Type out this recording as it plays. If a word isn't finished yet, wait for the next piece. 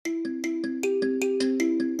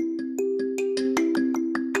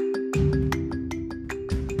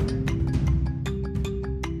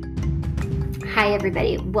Hi,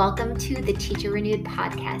 everybody. Welcome to the Teacher Renewed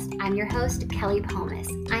podcast. I'm your host, Kelly Palmas.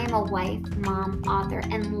 I am a wife, mom, author,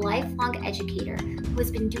 and lifelong educator who has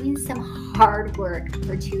been doing some hard work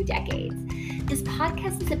for 2 decades. This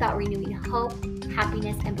podcast is about renewing hope,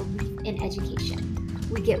 happiness, and belief in education.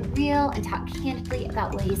 We get real and talk candidly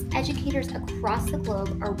about ways educators across the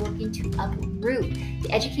globe are working to uproot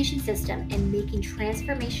the education system and making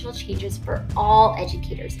transformational changes for all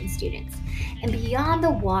educators and students. And beyond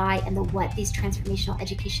the why and the what these transformational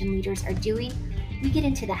education leaders are doing, we get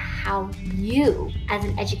into the how you, as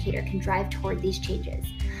an educator, can drive toward these changes.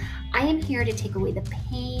 I am here to take away the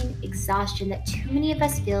pain, exhaustion that too many of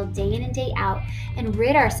us feel day in and day out and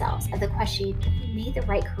rid ourselves of the question if we made the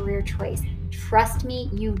right career choice. Trust me,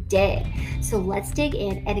 you did. So let's dig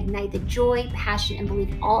in and ignite the joy, passion, and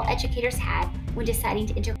belief all educators had when deciding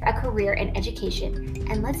to enter a career in education.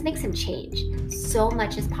 And let's make some change. So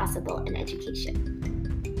much is possible in education.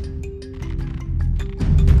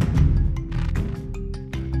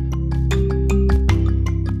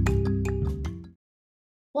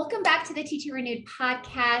 Welcome back to the Teacher Renewed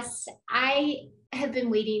podcast. I have been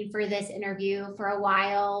waiting for this interview for a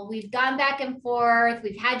while. We've gone back and forth.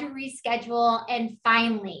 We've had to reschedule. And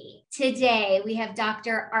finally, today we have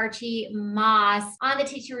Dr. Archie Moss on the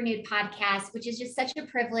Teacher Renewed podcast, which is just such a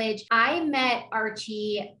privilege. I met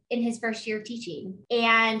Archie in his first year of teaching.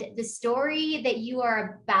 And the story that you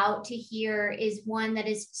are about to hear is one that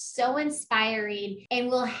is so inspiring and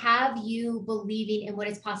will have you believing in what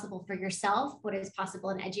is possible for yourself, what is possible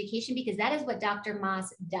in education, because that is what Dr.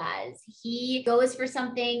 Moss does. He goes for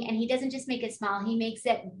something and he doesn't just make it small, he makes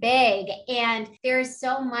it big. And there's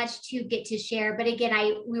so much to get to share. But again,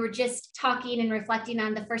 we were just talking and reflecting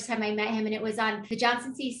on the first time I met him, and it was on the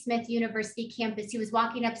Johnson C. Smith University campus. He was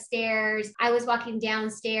walking upstairs, I was walking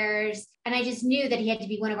downstairs, and I just knew that he had to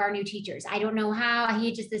be one of our new teachers. I don't know how. He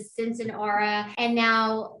had just this sense and aura. And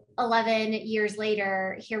now 11 years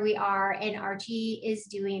later, here we are, and Archie is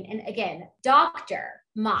doing, and again, Dr.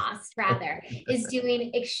 Moss, rather, is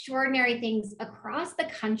doing extraordinary things across the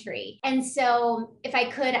country. And so if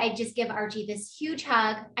I could, I'd just give Archie this huge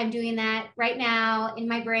hug. I'm doing that right now in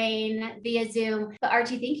my brain via Zoom. But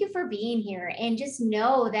Archie, thank you for being here. And just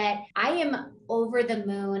know that I am over the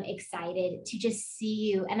moon excited to just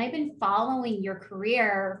see you. And I've been following your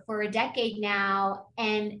career for a decade now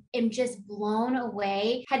and am just blown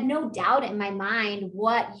away. Had no doubt in my mind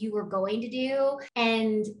what you were going to do.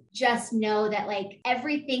 And just know that like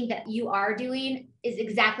everything that you are doing is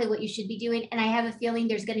exactly what you should be doing. And I have a feeling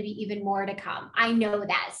there's going to be even more to come. I know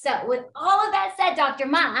that. So with all of that said, Dr.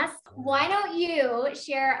 Moss, why don't you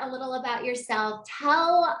share a little about yourself?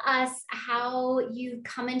 Tell us how you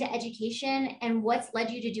come into education and what's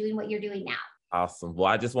led you to doing what you're doing now. Awesome. Well,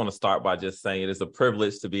 I just want to start by just saying it is a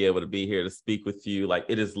privilege to be able to be here to speak with you. Like,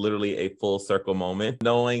 it is literally a full circle moment,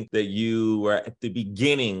 knowing that you were at the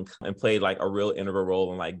beginning and played like a real integral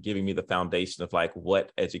role in like giving me the foundation of like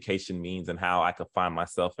what education means and how I could find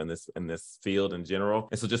myself in this field in general.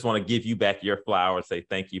 And so just want to give you back your flowers, say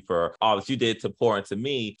thank you for all that you did to pour into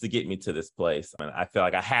me to get me to this place. And I feel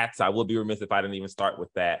like I would be remiss if I didn't even start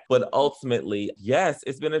with that. But ultimately, yes,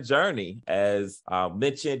 it's been a journey. As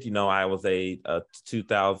mentioned, I was a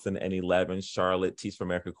 2011 Charlotte Teach for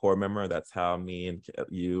America Corps member. That's how me and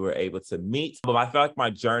you were able to meet. But I feel like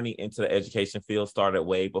my journey into the education field started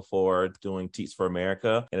way before doing Teach for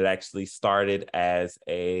America. And it actually started as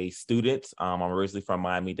a student. I'm originally from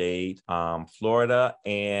Miami-Dade, Florida.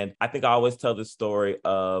 And I think I always tell this story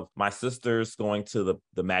of my sisters going to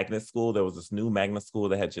the magnet school. There was this new magnet school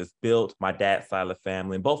that had just built. My dad's side of the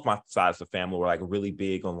family and both my sides of the family were like really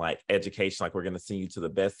big on like education. Like, we're going to send you to the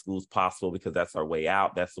best schools possible because that's our way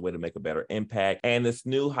out. That's the way to make a better impact. And this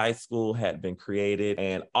new high school had been created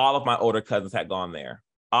and all of my older cousins had gone there.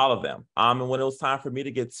 All of them. And when it was time for me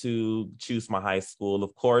to get to choose my high school,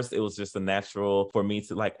 of course, it was just a natural for me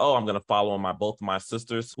to like, I'm going to follow on both of my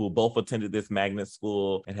sisters who both attended this magnet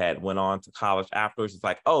school and had went on to college afterwards. It's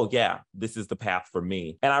like, yeah, this is the path for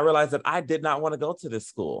me. And I realized that I did not want to go to this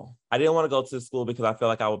school. I didn't want to go to this school because I felt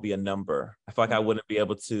like I would be a number. I felt like I wouldn't be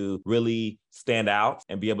able to really stand out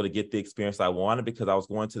and be able to get the experience I wanted because I was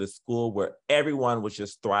going to this school where everyone was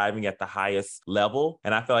just thriving at the highest level.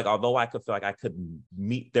 And I feel like although I could feel like I could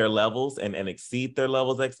meet their levels and exceed their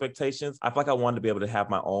levels of expectations, I feel like I wanted to be able to have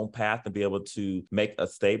my own path and be able to make a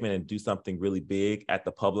statement and do something really big at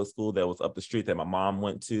the public school that was up the street that my mom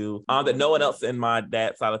went to, that no one else in my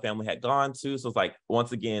dad's side of the family had gone to. So it's like,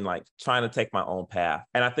 once again, like trying to take my own path.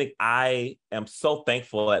 And I think I am so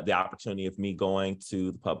thankful at the opportunity of me going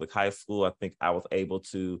to the public high school. I think I was able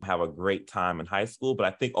to have a great time in high school, but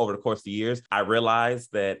I think over the course of the years, I realized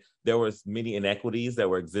that there was many inequities that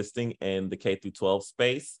were existing in the K through 12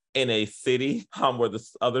 space in a city where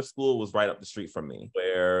this other school was right up the street from me,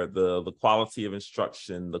 where the quality of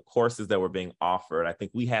instruction, the courses that were being offered, I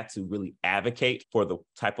think we had to really advocate for the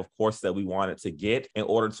type of course that we wanted to get in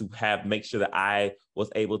order to make sure that I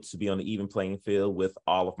was able to be on the even playing field with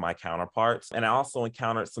all of my counterparts. And I also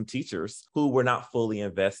encountered some teachers who were not fully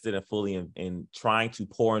invested and fully in trying to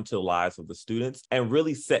pour into the lives of the students, and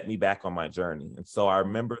really set me back on my journey. And so I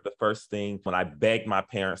remember the first thing when I begged my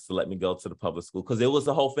parents to let me go to the public school, because it was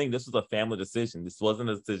the whole thing. This was a family decision. This wasn't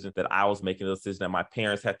a decision that I was making, a decision that my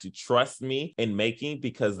parents had to trust me in making,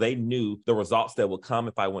 because they knew the results that would come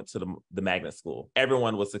if I went to the magnet school.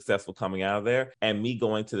 Everyone was successful coming out of there, and me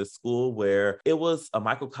going to the school where it was a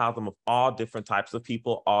microcosm of all different types of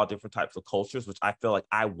people, all different types of cultures, which I feel like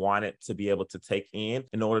I wanted to be able to take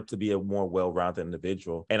in order to be a more well-rounded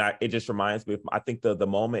individual. And it just reminds me of, I think the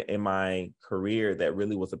moment in my career that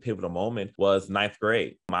really was a pivotal moment was ninth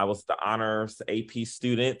grade. I was the honors AP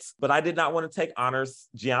student, but I did not want to take honors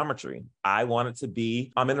geometry. I wanted to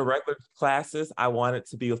be, I'm in the regular classes. I wanted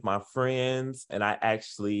to be with my friends. And I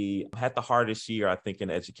actually had the hardest year, I think, in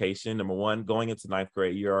education. Number one, going into ninth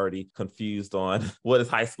grade, you're already confused on what is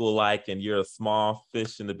high school like, and you're a small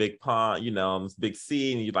fish in the big pond, on this big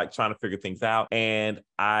sea, and you're like trying to figure things out. And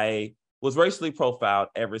I was racially profiled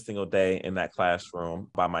every single day in that classroom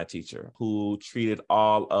by my teacher, who treated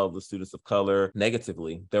all of the students of color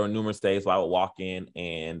negatively. There were numerous days where I would walk in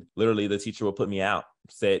and literally the teacher would put me out,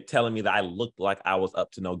 telling me that I looked like I was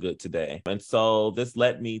up to no good today. And so this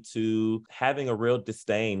led me to having a real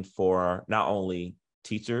disdain for not only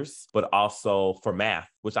teachers, but also for math,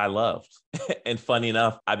 which I loved. And funny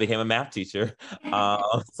enough, I became a math teacher.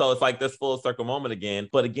 So it's like this full circle moment again.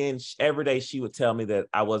 But again, every day she would tell me that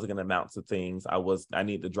I wasn't going to amount to things. I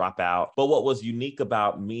needed to drop out. But what was unique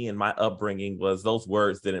about me and my upbringing was those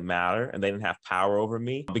words didn't matter, and they didn't have power over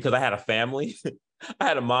me, because I had a family. I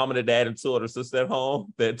had a mom and a dad and two older sisters at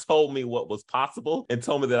home that told me what was possible and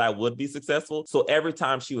told me that I would be successful. So every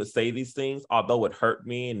time she would say these things, although it hurt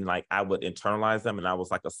me and like I would internalize them and I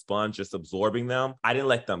was like a sponge just absorbing them, I didn't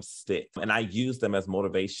let them stick. And I used them as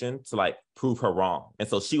motivation to like prove her wrong. And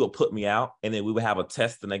so she would put me out, and then we would have a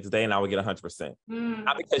test the next day and I would get 100%.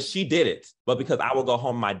 Not because she did it, but because I would go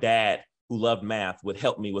home, my dad, who loved math, would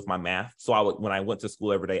help me with my math. So when I went to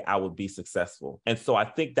school every day, I would be successful. And so I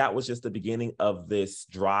think that was just the beginning of this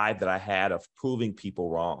drive that I had of proving people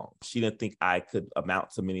wrong. She didn't think I could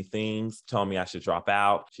amount to many things, told me I should drop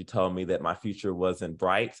out. She told me that my future wasn't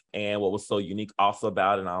bright. And what was so unique also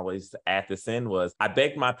about it, and I always add this in, was I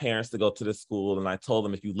begged my parents to go to the school, and I told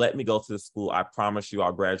them, if you let me go to the school, I promise you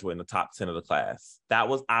I'll graduate in the top 10 of the class. That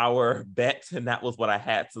was our bet, and that was what I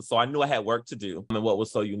had to. So I knew I had work to do. And what was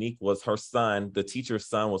so unique was her son, the teacher's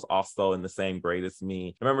son, was also in the same grade as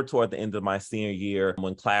me. I remember toward the end of my senior year,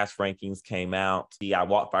 when class rankings came out, I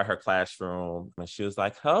walked by her classroom and she was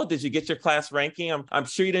like, "Oh, did you get your class ranking? I'm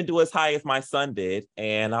sure you didn't do as high as my son did."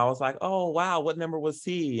 And I was like, "Oh, wow, what number was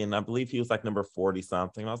he?" And I believe he was like number 40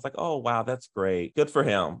 something. I was like, "Oh, wow, that's great. Good for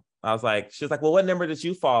him." She was like, "Well, what number did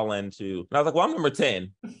you fall into?" And I was like, "Well, I'm number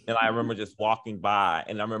 10. And I remember just walking by,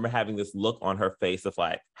 and I remember having this look on her face of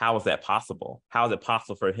like, how is that possible? How is it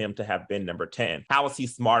possible for him to have been number 10? How is he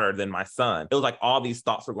smarter than my son? It was like all these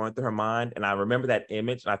thoughts were going through her mind. And I remember that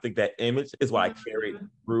image. And I think that image is what I carried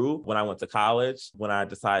through when I went to college, when I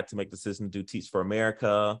decided to make the decision to do Teach for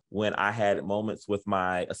America, when I had moments with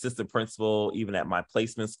my assistant principal, even at my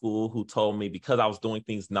placement school, who told me, because I was doing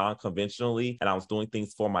things non-conventionally and I was doing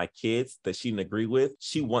things for my kids that she didn't agree with,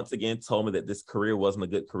 she once again told me that this career wasn't a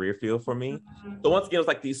good career field for me. So once again, it was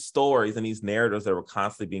like these stories and these narratives that were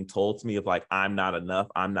constantly being told to me of like, I'm not enough,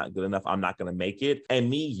 I'm not good enough, I'm not going to make it. And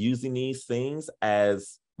me using these things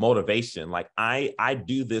as motivation. Like I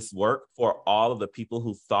do this work for all of the people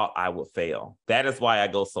who thought I would fail. That is why I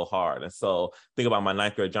go so hard. And so think about my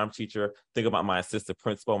ninth grade geometry teacher, think about my assistant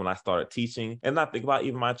principal when I started teaching, and I think about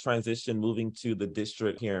even my transition moving to the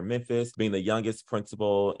district here in Memphis, being the youngest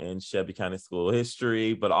principal in Shelby County school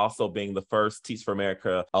history, but also being the first Teach for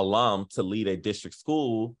America alum to lead a district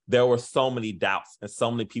school. There were so many doubts and so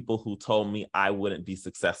many people who told me I wouldn't be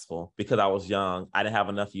successful because I was young. I didn't have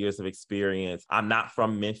enough years of experience. I'm not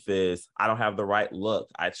from Memphis. I don't have the right look.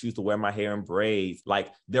 I choose to wear my hair in braids. Like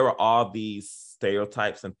there were all these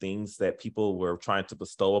stereotypes and things that people were trying to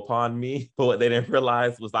bestow upon me. But what they didn't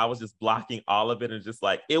realize was I was just blocking all of it, and just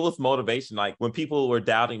like, it was motivation. Like when people were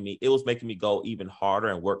doubting me, it was making me go even harder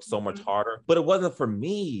and work so much harder. But it wasn't for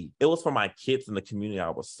me. It was for my kids and the community I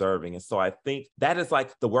was serving. And so I think that is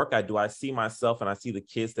like the work I do. I see myself and I see the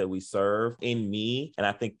kids that we serve in me. And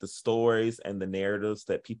I think the stories and the narratives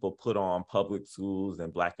that people put on public schools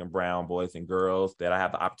and Black and brown boys and girls that I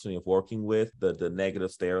have the opportunity of working with, the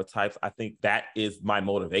negative stereotypes, I think that is my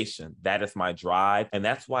motivation. That is my drive. And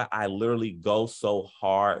that's why I literally go so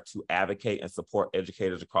hard to advocate and support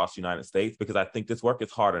educators across the United States, because I think this work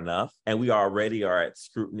is hard enough. And we already are at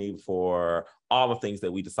scrutiny for all the things that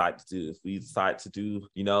we decide to do. If we decide to do,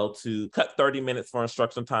 to cut 30 minutes for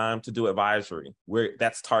instruction time to do advisory,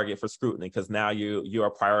 that's target for scrutiny, because now you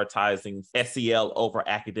are prioritizing SEL over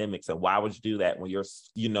academics. And why would you do that when your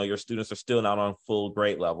students are still not on full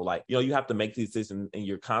grade level? Like, you have to make these decisions and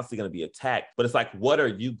you're constantly going to be attacked. But it's like, what are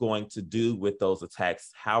you going to do with those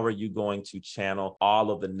attacks? How are you going to channel all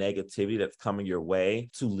of the negativity that's coming your way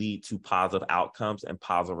to lead to positive outcomes and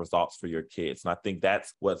positive results for your kids? And I think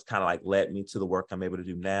that's what's kind of like led me to the work I'm able to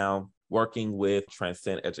do now, working with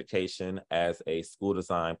Transcend Education as a school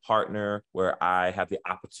design partner, where I have the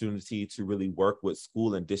opportunity to really work with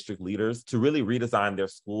school and district leaders to really redesign their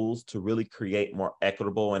schools, to really create more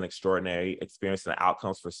equitable and extraordinary experience and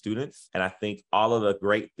outcomes for students. And I think all of the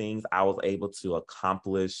great things I was able to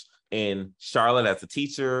accomplish in Charlotte as a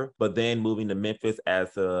teacher, but then moving to Memphis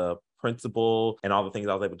as a principal, and all the things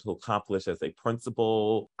I was able to accomplish as a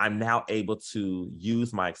principal, I'm now able to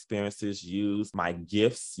use my experiences, use my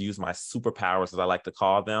gifts, use my superpowers, as I like to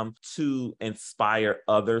call them, to inspire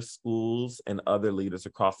other schools and other leaders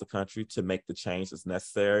across the country to make the change that's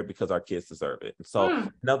necessary, because our kids deserve it. And so,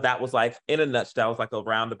 that was like, in a nutshell, that was like a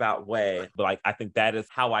roundabout way, but like, I think that is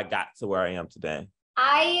how I got to where I am today.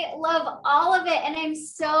 I love all of it. And I'm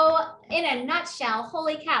so, in a nutshell,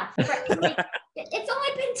 holy cow. It's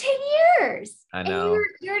only been 10 years. I know. And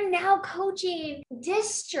you're now coaching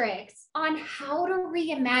districts on how to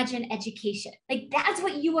reimagine education. Like, that's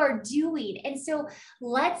what you are doing. And so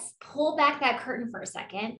let's pull back that curtain for a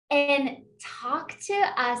second and talk to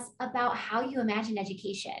us about how you imagine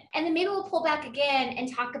education. And then maybe we'll pull back again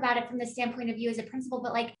and talk about it from the standpoint of you as a principal,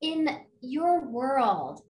 but like, in your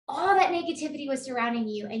world, all that negativity was surrounding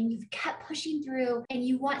you and you've kept pushing through and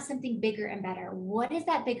you want something bigger and better. What does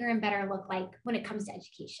that bigger and better look like when it comes to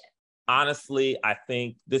education? Honestly, I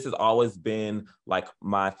think this has always been like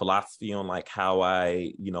my philosophy on like how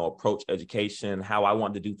I, approach education, how I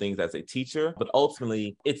want to do things as a teacher. But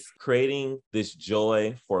ultimately, it's creating this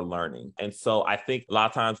joy for learning. And so I think a lot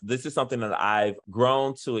of times this is something that I've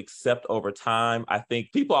grown to accept over time. I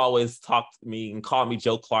think people always talk to me and call me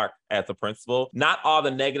Joe Clark as a principal. Not all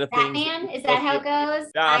the negative things. Batman? Is that how it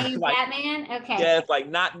goes? I am like, Batman? Okay. Yeah, it's like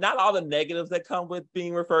not all the negatives that come with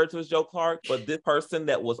being referred to as Joe Clark, but this person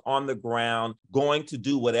that was on the ground going to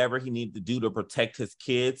do whatever he needed to do to protect his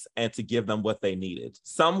kids and to give them what they needed.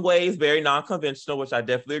 Some ways very non-conventional, which I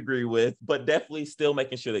definitely agree with, but definitely still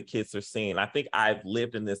making sure that kids are seen. I think I've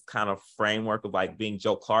lived in this kind of framework of like being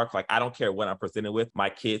Joe Clark. Like, I don't care what I'm presented with. My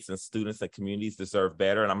kids and students and communities deserve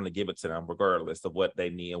better, and I'm going to give it to them regardless of what they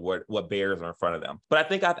need and what barriers are in front of them. But I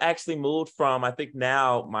think I've actually moved from, I think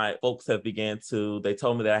now my folks have they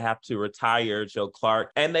told me that I have to retire Joe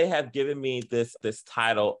Clark, and they have given me this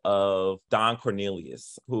title of Don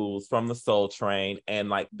Cornelius, who's from the Soul Train. And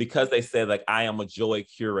like, because they said like I am a joy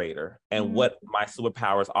curator, and what my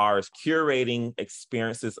superpowers are is curating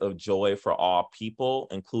experiences of joy for all people,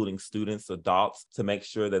 including students, adults, to make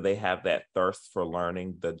sure that they have that thirst for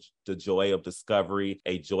learning, the joy of discovery,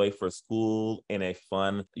 a joy for school, and a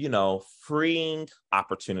fun, freeing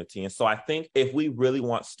opportunity. And so I think if we really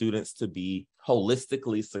want students to be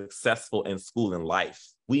holistically successful in school and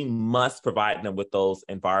life, we must provide them with those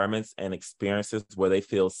environments and experiences where they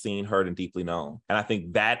feel seen, heard, and deeply known. And I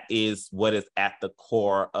think that is what is at the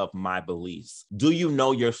core of my beliefs. Do you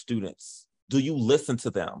know your students? Do you listen to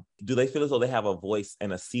them? Do they feel as though they have a voice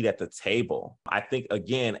and a seat at the table? I think,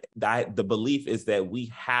 again, the belief is that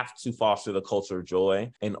we have to foster the culture of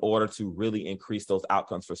joy in order to really increase those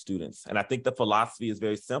outcomes for students. And I think the philosophy is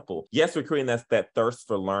very simple. Yes, we're creating that thirst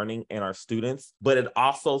for learning in our students, but it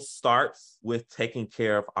also starts with taking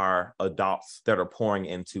care of our adults that are pouring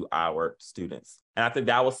into our students. And I think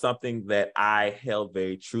that was something that I held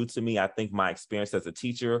very true to me. I think my experience as a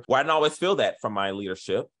teacher, where I didn't always feel that from my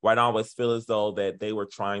leadership, where I didn't always feel as though that they were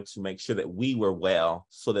trying to make sure that we were well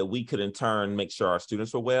so that we could in turn make sure our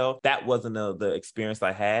students were well. That wasn't the experience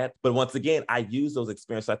I had. But once again, I use those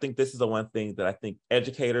experiences. I think this is the one thing that I think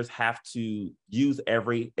educators have to use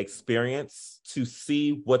every experience to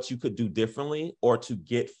see what you could do differently, or to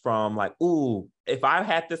get from like, ooh, if I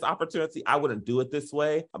had this opportunity, I wouldn't do it this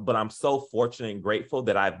way. But I'm so fortunate and grateful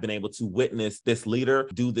that I've been able to witness this leader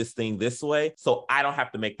do this thing this way, so I don't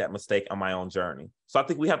have to make that mistake on my own journey. So I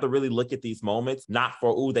think we have to really look at these moments, not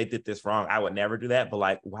for, ooh, they did this wrong, I would never do that, but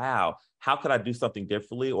like, wow, how could I do something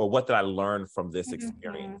differently? Or what did I learn from this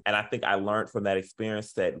experience? And I think I learned from that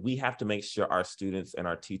experience that we have to make sure our students and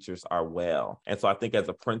our teachers are well. And so I think as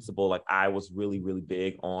a principal, like I was really, really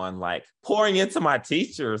big on like pouring into my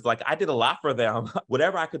teachers. Like I did a lot for them.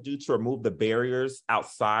 Whatever I could do to remove the barriers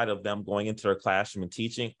outside of them going into their classroom and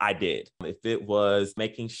teaching, I did. If it was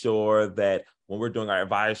making sure that when we're doing our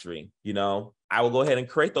advisory, I will go ahead and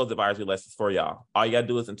create those advisory lessons for y'all. All you got to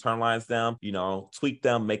do is internalize them, tweak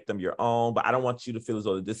them, make them your own. But I don't want you to feel as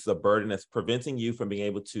though this is a burden that's preventing you from being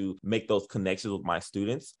able to make those connections with my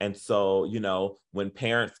students. And so, when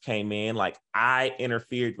parents came in, like I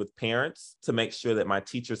interfered with parents to make sure that my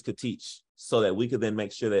teachers could teach, so that we could then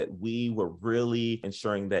make sure that we were really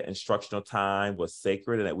ensuring that instructional time was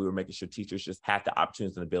sacred and that we were making sure teachers just had the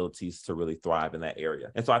opportunities and abilities to really thrive in that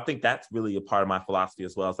area. And so I think that's really a part of my philosophy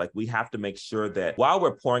as well. It's like we have to make sure that while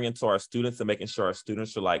we're pouring into our students and making sure our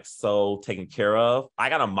students are like so taken care of, I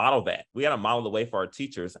got to model that. We got to model the way for our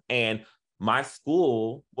teachers. And my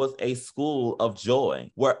school was a school of joy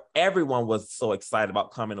where everyone was so excited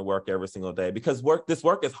about coming to work every single day, because this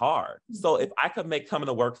work is hard. So if I could make coming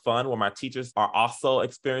to work fun, where my teachers are also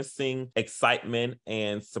experiencing excitement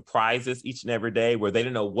and surprises each and every day, where they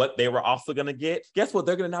didn't know what they were also going to get, guess what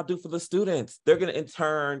they're going to now do for the students? They're going to in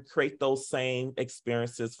turn create those same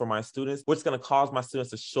experiences for my students, which is going to cause my students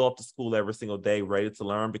to show up to school every single day ready to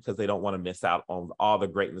learn, because they don't want to miss out on all the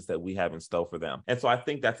greatness that we have in store for them. And so I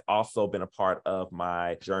think that's also been a part of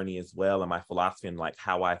my journey as well, and my philosophy, and like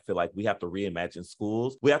how I feel like we have to reimagine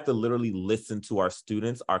schools. We have to literally listen to our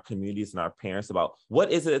students, our communities, and our parents about what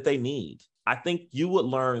is it that they need. I think you would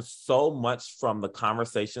learn so much from the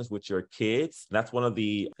conversations with your kids. That's one of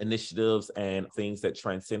the initiatives and things that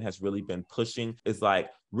Transcend has really been pushing, is like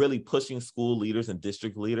really pushing school leaders and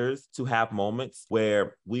district leaders to have moments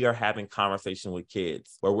where we are having conversation with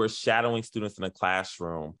kids, where we're shadowing students in a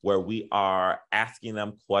classroom, where we are asking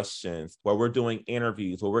them questions, where we're doing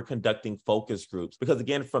interviews, where we're conducting focus groups. Because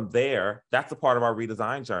again, from there, that's a part of our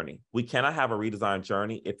redesign journey. We cannot have a redesign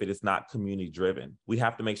journey if it is not community driven. We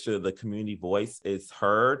have to make sure that the community voice is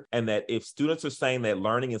heard, and that if students are saying that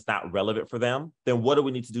learning is not relevant for them, then what do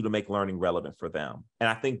we need to do to make learning relevant for them? And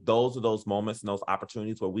I think those are those moments and those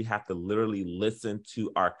opportunities where we have to literally listen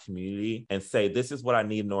to our community and say, this is what I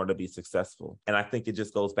need in order to be successful. And I think it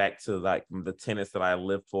just goes back to like the tenets that I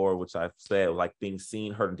live for, which I've said, like being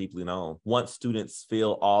seen, heard, and deeply known. Once students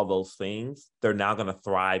feel all those things, they're now going to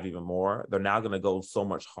thrive even more. They're now going to go so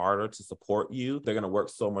much harder to support you. They're going to work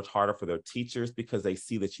so much harder for their teachers, because they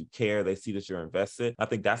see that you care. They see that you're invested. I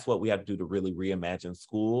think that's what we have to do to really reimagine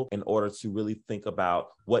school in order to really think about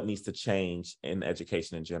what needs to change in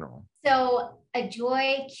education in general. So a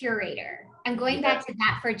joy curator. I'm going back to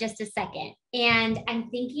that for just a second. And I'm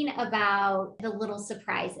thinking about the little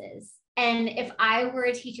surprises. And if I were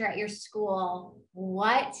a teacher at your school,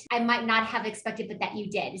 what I might not have expected, but that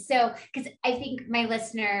you did. So, because I think my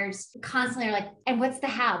listeners constantly are like, and what's the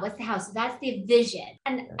how? What's the how? So that's the vision.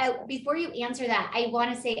 And before you answer that, I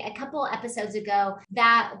want to say a couple episodes ago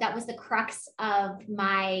that was the crux of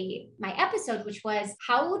my episode, which was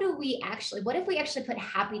what if we actually put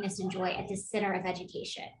happiness and joy at the center of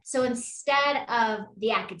education? So instead of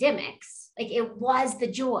the academics, like it was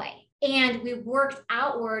the joy. And we worked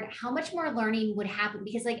outward how much more learning would happen,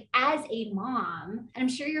 because like as a mom, and I'm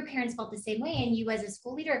sure your parents felt the same way, and you as a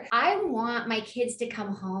school leader, I want my kids to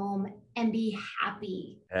come home and be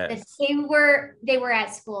happy that they were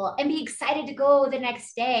at school and be excited to go the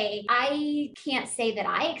next day. I can't say that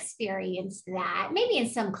I experienced that. Maybe in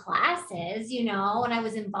some classes, when I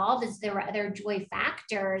was involved, there were other joy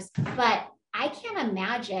factors, but I can't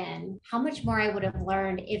imagine how much more I would have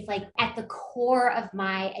learned if like at the core of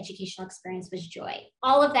my educational experience was joy.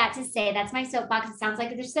 All of that to say, that's my soapbox. It sounds like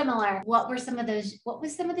they're similar. What was some of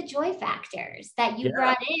the joy factors that you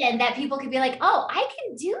brought in that people could be like, oh, I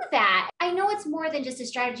can do that? I know it's more than just a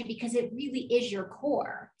strategy because it really is your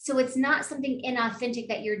core. So it's not something inauthentic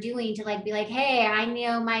that you're doing to like be like, hey, I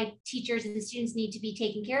know my teachers and the students need to be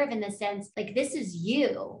taken care of in this sense. Like this is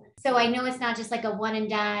you. So I know it's not just like a one and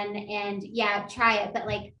done and yeah, try it, but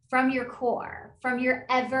like from your core, from your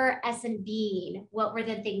ever essence being, what were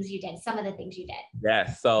the things you did? Some of the things you did.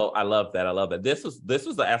 Yeah. So I love that. I love that. This was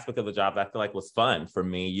the aspect of the job that I feel like was fun for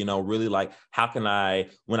me, you know, really like, how can I,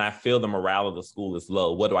 when I feel the morale of the school is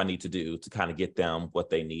low, what do I need to do to kind of get them what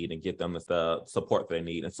they need and get them the support they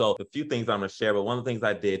need? And so a few things I'm going to share, but one of the things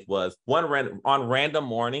I did was on random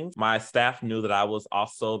mornings, my staff knew that I was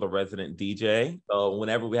also the resident DJ. So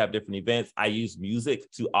whenever we have different events, I use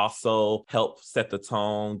music to also help set the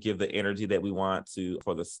tone, give the energy that we want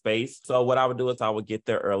for the space. So what I would do is I would get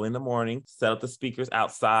there early in the morning, set up the speakers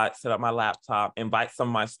outside, set up my laptop, invite some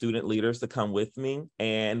of my student leaders to come with me.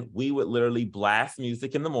 And we would literally blast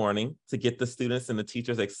music in the morning to get the students and the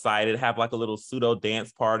teachers excited, have like a little pseudo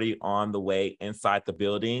dance party on the way inside the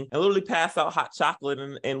building, and literally pass out hot chocolate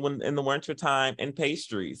and when in the winter time and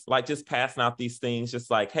pastries, like just passing out these things, just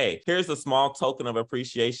like, hey, here's a small token of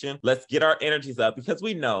appreciation. Let's get our energies up, because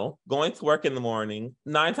we know going to work in the morning,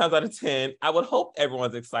 9 times out of 10, I would hope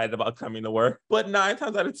everyone's excited about coming to work, but 9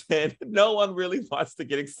 times out of 10, no one really wants to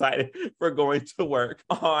get excited for going to work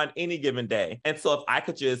on any given day. And so if I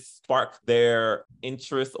could just spark their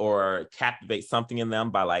interest or captivate something in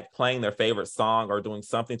them by like playing their favorite song or doing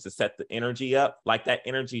something to set the energy up, like that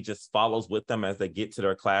energy just follows with them as they get to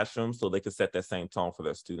their classroom so they can set that same tone for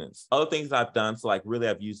their students. Other things I've done, so like really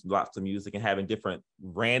I've used lots of music and having different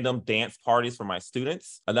random dance parties for my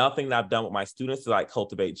students. Another thing that I've done with my students to like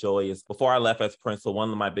cultivate joy is, before I left as principal, one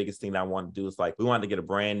of my biggest things I wanted to do is like, we wanted to get a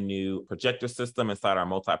brand new projector system inside our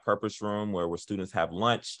multi-purpose room where students have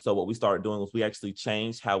lunch. So what we started doing was we actually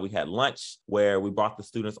changed how we had lunch, where we brought the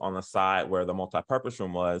students on the side where the multi-purpose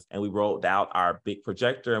room was, and we rolled out our big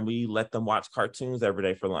projector and we let them watch cartoons every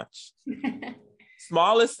day for lunch.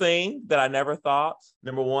 Smallest thing that I never thought,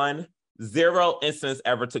 number one, 0 incidents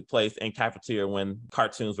ever took place in cafeteria when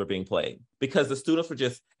cartoons were being played, because the students were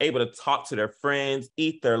just able to talk to their friends,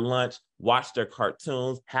 eat their lunch, watch their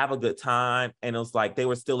cartoons, have a good time. And it was like, they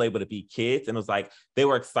were still able to be kids. And it was like, they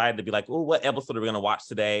were excited to be like, oh, what episode are we going to watch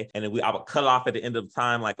today? And then I would cut off at the end of the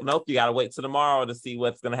time, like, nope, you got to wait till tomorrow to see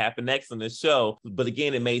what's going to happen next in this show. But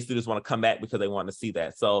again, it made students want to come back because they want to see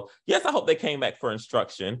that. So yes, I hope they came back for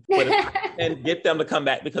instruction, but and get them to come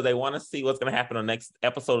back because they want to see what's going to happen on the next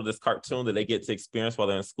episode of this cartoon that they get to experience while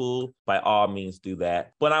they're in school. By all means, do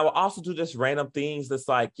that. But I will also do just random things that's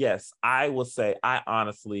like, yes, I will say I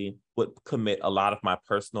honestly would commit a lot of my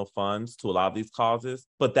personal funds to a lot of these causes,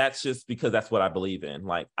 but that's just because that's what I believe in.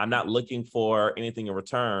 Like, I'm not looking for anything in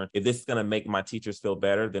return. If this is going to make my teachers feel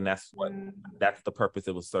better, then that's the purpose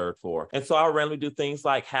it was served for. And so I would randomly do things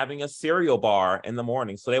like having a cereal bar in the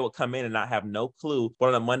morning. So they would come in and not have no clue. But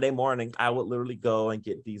on a Monday morning, I would literally go and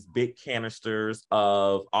get these big canisters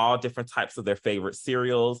of all different types of their favorite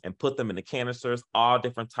cereals and put them in the canisters, all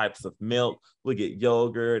different types of milk. We get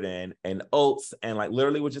yogurt and oats, and like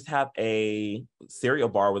literally would just have a cereal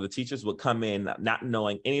bar where the teachers would come in not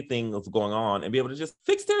knowing anything was going on and be able to just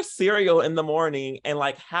fix their cereal in the morning and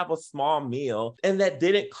like have a small meal. And that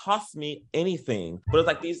didn't cost me anything. But it's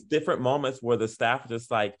like these different moments where the staff are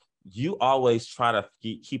just like, you always try to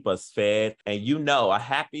keep us fed, and you know a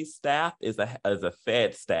happy staff is a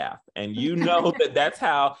fed staff, and you know that's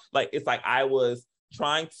how, like, it's like I was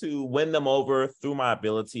trying to win them over through my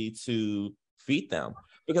ability to feed them,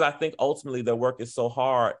 because I think ultimately their work is so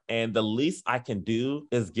hard, and the least I can do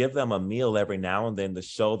is give them a meal every now and then to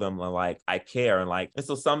show them like I care. And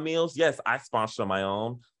so some meals, yes, I sponsor my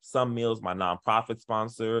own. Some meals my nonprofit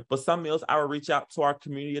sponsor, but some meals I would reach out to our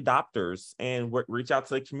community adopters and reach out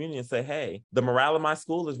to the community and say, hey, the morale of my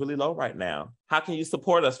school is really low right now. How can you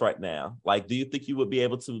support us right now? Like, do you think you would be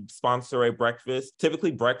able to sponsor a breakfast?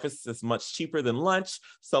 Typically breakfast is much cheaper than lunch.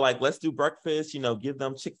 So like, let's do breakfast, give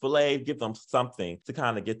them Chick-fil-A, give them something to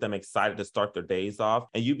kind of get them excited to start their days off.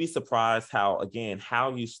 And you'd be surprised how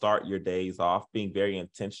you start your days off, being very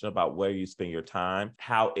intentional about where you spend your time,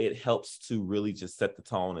 how it helps to really just set the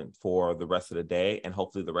tone and for the rest of the day and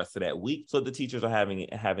hopefully the rest of that week, so the teachers are having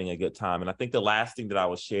a good time. And I think the last thing that I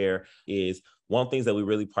will share is one of the things that we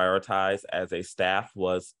really prioritized as a staff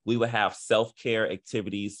was we would have self-care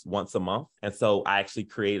activities once a month. And so I actually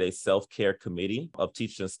created a self-care committee of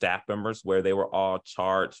teachers and staff members where they were all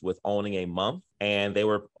charged with owning a month. And they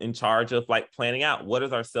were in charge of like planning out what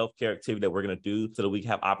is our self-care activity that we're going to do so that we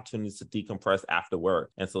have opportunities to decompress after work.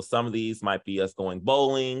 And so some of these might be us going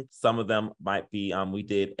bowling. Some of them might be, we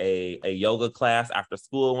did a yoga class after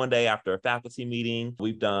school one day after a faculty meeting.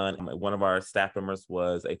 We've done, one of our staff members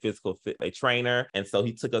was a a trainer. And so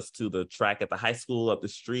he took us to the track at the high school up the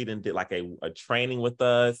street and did like a training with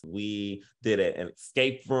us. We did an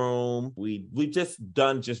escape room. We've just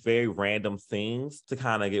done just very random things to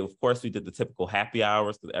kind of get, of course, we did the typical happy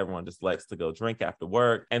hours because everyone just likes to go drink after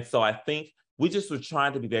work. And so I think we just were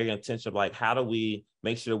trying to be very intentional, like how do we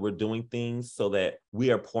make sure we're doing things so that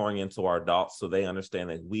we are pouring into our adults so they understand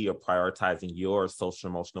that we are prioritizing your social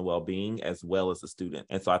emotional well-being as well as the student.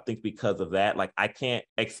 And so I think because of that, like I can't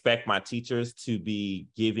expect my teachers to be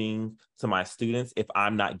giving to my students if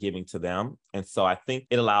I'm not giving to them. And so I think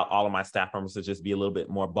it allowed all of my staff members to just be a little bit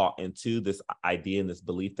more bought into this idea and this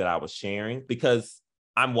belief that I was sharing, because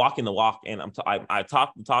I'm walking the walk, and I'm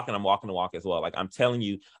talking, I'm walking the walk as well. Like I'm telling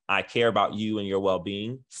you, I care about you and your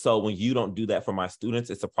well-being. So when you don't do that for my students,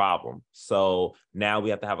 it's a problem. So now we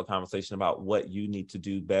have to have a conversation about what you need to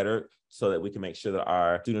do better so that we can make sure that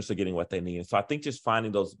our students are getting what they need. And so I think just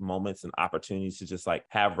finding those moments and opportunities to just like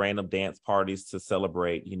have random dance parties to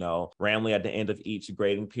celebrate, randomly at the end of each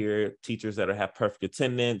grading period, teachers that have perfect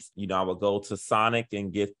attendance, I would go to Sonic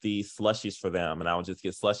and get the slushies for them. And I would just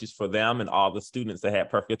get slushies for them and all the students that had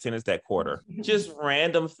perfect attendance that quarter. Just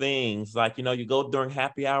random things like, you go during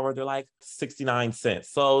happy hour, they're like 69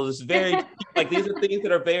 cents. So it's very like, these are things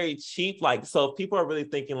that are very cheap. Like, so if people are really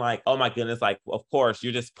thinking like, oh my goodness, like, of course,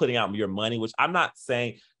 you're just putting out your money, which I'm not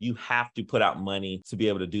saying you have to put out money to be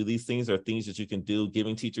able to do these things. Or things that you can do,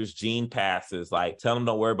 giving teachers gene passes, like tell them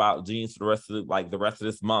don't worry about genes for the rest of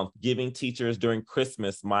this month, giving teachers during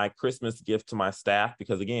Christmas, my Christmas gift to my staff,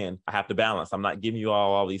 because again, I have to balance. I'm not giving you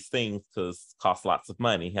all these things because it costs lots of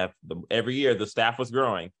money. Every year the staff was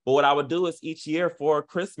growing. But what I would do is each year for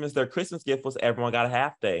Christmas, their Christmas gift was everyone got a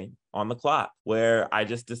half day on the clock, where I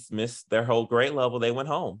just dismissed their whole grade level. They went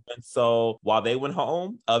home. And so while they went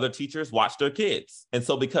home, other teachers watched their kids. And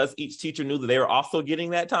so because each teacher knew that they were also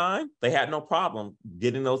getting that time, they had no problem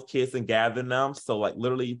getting those kids and gathering them. So like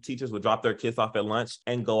literally teachers would drop their kids off at lunch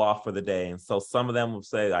and go off for the day. And so some of them would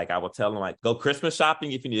say, like, I would tell them like, go Christmas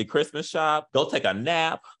shopping if you need a Christmas shop, go take a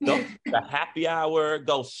nap, go take a happy hour,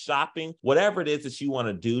 go shopping, whatever it is that you want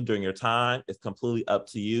to do during your time, it's completely up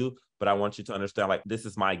to you. But I want you to understand, like, this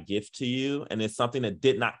is my gift to you. And it's something that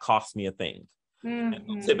did not cost me a thing. Mm-hmm.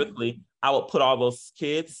 And so typically, I would put all those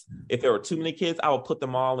kids, if there were too many kids, I would put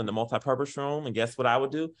them all in the multipurpose room. And guess what I would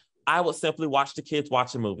do? I would simply watch the kids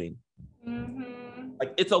watch a movie. Mm-hmm.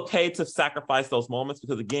 Like, it's okay to sacrifice those moments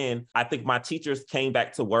because, again, I think my teachers came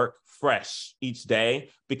back to work fresh each day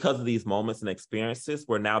because of these moments and experiences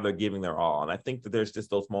where now they're giving their all. And I think that there's just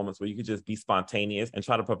those moments where you could just be spontaneous and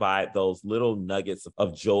try to provide those little nuggets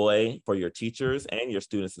of joy for your teachers and your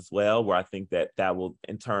students as well, where I think that will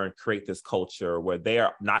in turn create this culture where they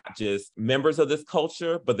are not just members of this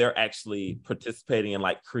culture, but they're actually participating in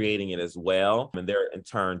like creating it as well. And they're in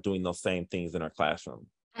turn doing those same things in our classroom.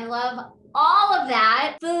 I love all of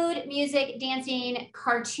that. Food, music, dancing,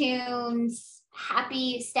 cartoons.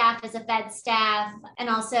 Happy staff is a fed staff. And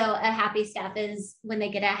also a happy staff is when they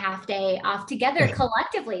get a half day off together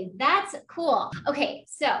collectively. That's cool. Okay,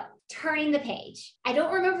 so turning the page. I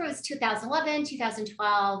don't remember if it was 2011,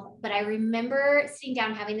 2012, but I remember sitting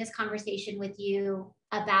down having this conversation with you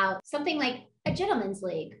about something like a gentleman's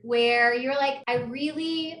league, where you're like, I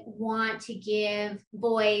really want to give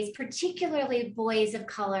boys, particularly boys of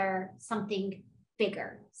color, something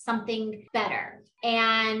bigger, something better.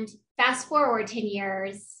 And fast forward 10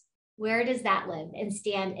 years, where does that live and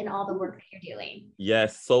stand in all the work that you're doing?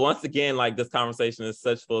 Yes. So once again, like this conversation is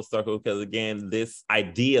such full circle because again, this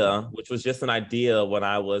idea, which was just an idea when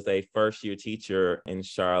I was a first year teacher in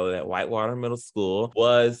Charlotte at Whitewater Middle School,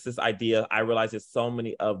 was this idea. I realized that so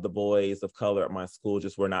many of the boys of color at my school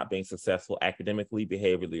just were not being successful academically,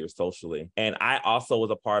 behaviorally, or socially. And I also was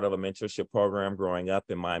a part of a mentorship program growing up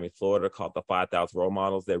in Miami, Florida called the 5,000 Role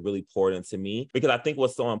Models that really poured into me, because I think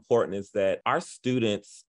what's so important is that our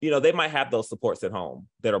students, they might have those supports at home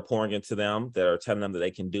that are pouring into them, that are telling them that they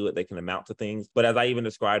can do it, they can amount to things. But as I even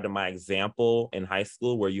described in my example in high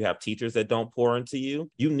school, where you have teachers that don't pour into you,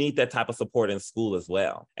 you need that type of support in school as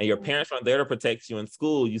well. And your parents aren't there to protect you in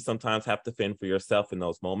school. You sometimes have to fend for yourself in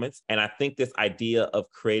those moments. And I think this idea of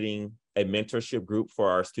creating a mentorship group for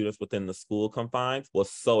our students within the school confines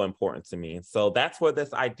was so important to me. And so that's where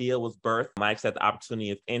this idea was birthed. I actually had the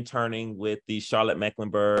opportunity of interning with the Charlotte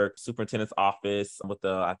Mecklenburg Superintendent's Office with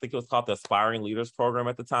I think it was called the Aspiring Leaders Program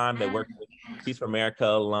at the time. They worked with Teach for America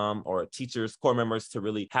alum or teachers, core members to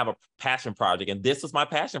really have a passion project. And this was my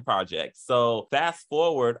passion project. So fast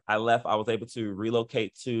forward, I was able to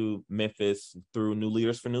relocate to Memphis through New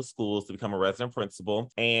Leaders for New Schools to become a resident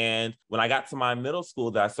principal. And when I got to my middle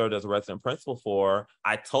school that I served as a resident principal for,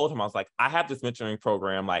 I told him, I was like, I have this mentoring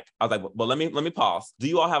program. Like, I was like, well, let me pause. Do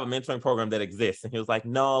you all have a mentoring program that exists? And he was like,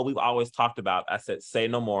 no, we've always talked about. I said, say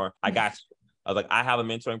no more. I got you. I was like, I have a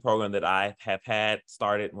mentoring program that I have had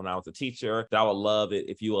started when I was a teacher that I would love it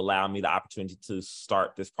if you allow me the opportunity to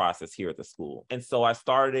start this process here at the school. And so I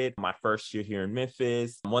started my first year here in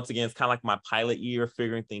Memphis. Once again, it's kind of like my pilot year,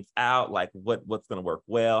 figuring things out, like what's going to work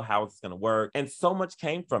well, how is it going to work? And so much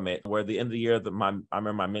came from it, where at the end of the year, I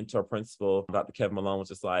remember my mentor principal, Dr. Kevin Malone, was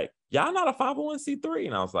just like, y'all not a 501c3?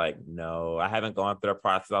 And I was like, no, I haven't gone through that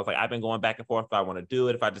process. I was like, I've been going back and forth if I want to do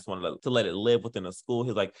it, if I just want to let it live within a school.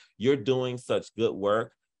 He's like, you're doing such good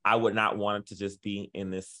work. I would not want it to just be in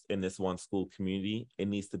this one school community. It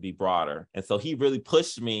needs to be broader. And so he really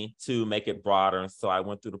pushed me to make it broader. And so I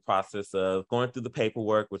went through the process of going through the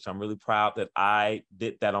paperwork, which I'm really proud that I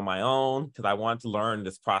did that on my own, because I wanted to learn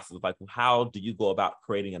this process of like, how do you go about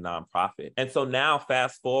creating a nonprofit? And so now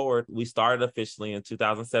fast forward, we started officially in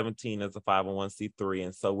 2017 as a 501c3.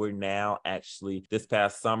 And so we're now actually, this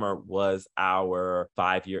past summer was our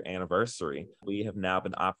 5-year anniversary. We have now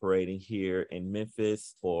been operating here in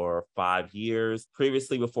Memphis for 5 years.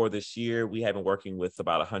 Previously, before this year, we have been working with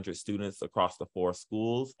about 100 students across the 4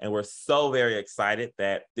 schools. And we're so very excited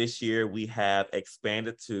that this year we have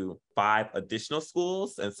expanded to 5 additional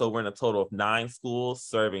schools. And so we're in a total of 9 schools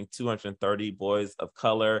serving 230 boys of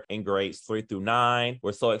color in grades 3 through 9.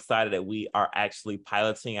 We're so excited that we are actually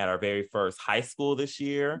piloting at our very first high school this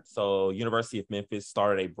year. So University of Memphis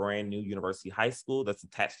started a brand new university high school that's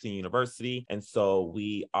attached to the university. And so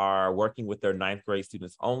we are working with their 9th grade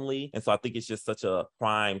students only. And so I think it's just such a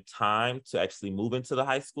prime time to actually move into the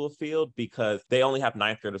high school field, because they only have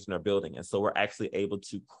 9th graders in their building. And so we're actually able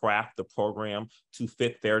to craft the program to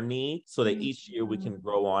fit their needs, so that each year we can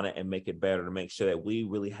grow on it and make it better, to make sure that we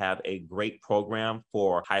really have a great program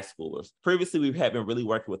for high schoolers. Previously, we have been really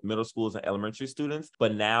working with middle schools and elementary students,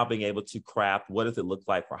 but now being able to craft what does it look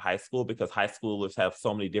like for high school, because high schoolers have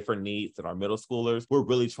so many different needs than our middle schoolers. We're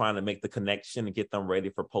really trying to make the connection and get them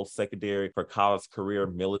ready for post-secondary, for college, career,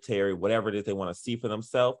 military, whatever it is they want to see for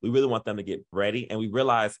themselves. We really want them to get ready. And we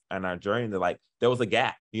realized in our journey that like there was a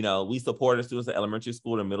gap. You know, we supported students at elementary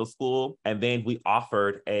school and middle school, and then we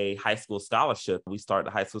offered a high school scholarship. We started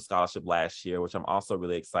a high school scholarship last year, which I'm also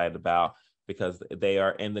really excited about, because they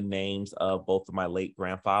are in the names of both of my late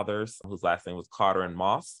grandfathers, whose last name was Carter and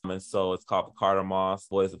Moss. And so it's called the Carter Moss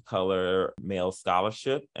Boys of Color Male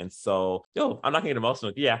Scholarship. And so, I'm not gonna get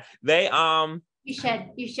emotional. Yeah, they You should.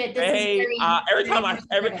 This hey, is very,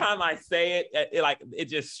 every time I say it, it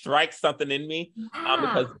just strikes something in me,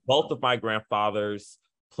 because both of my grandfathers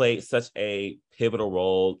played such a pivotal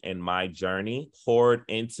role in my journey, poured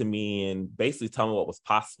into me and basically told me what was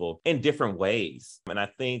possible in different ways. And I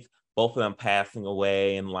think both of them passing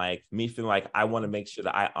away and like me feeling like I want to make sure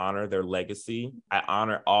that I honor their legacy. I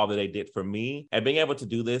honor all that they did for me, and being able to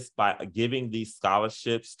do this by giving these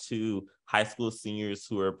scholarships to high school seniors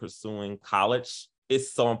who are pursuing college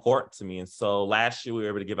is so important to me. And so last year we were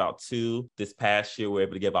able to give out 2. This past year we were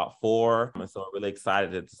able to give out 4. And so I'm really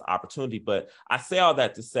excited at this opportunity. But I say all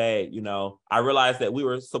that to say, I realized that we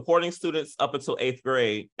were supporting students up until 8th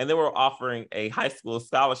grade, and then we're offering a high school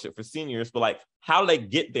scholarship for seniors. But like, how do they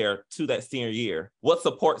get there to that senior year? What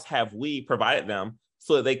supports have we provided them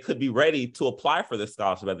so that they could be ready to apply for this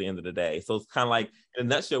scholarship at the end of the day? So it's kind of like, in a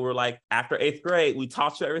nutshell, we're like, after 8th grade, we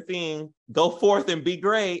taught you everything. Go forth and be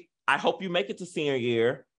great. I hope you make it to senior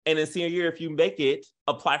year. And in senior year, if you make it,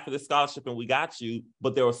 apply for the scholarship and we got you.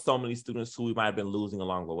 But there were so many students who we might have been losing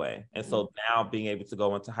along the way. And so now being able to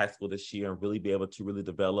go into high school this year and really be able to really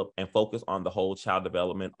develop and focus on the whole child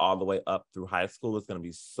development all the way up through high school is going to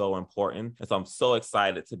be so important. And so I'm so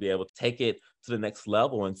excited to be able to take it to the next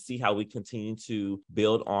level and see how we continue to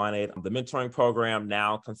build on it. The mentoring program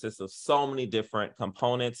now consists of so many different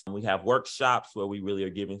components. We have workshops where we really are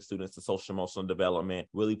giving students the social emotional development,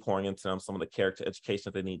 really pouring into them some of the character education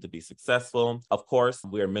that they need to be successful. Of course,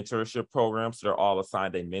 we're mentorship programs, so they're all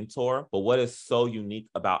assigned a mentor. But what is so unique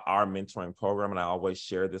about our mentoring program, and I always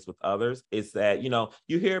share this with others, is that,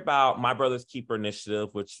 you hear about My Brother's Keeper initiative,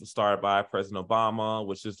 which was started by President Obama,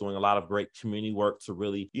 which is doing a lot of great community work to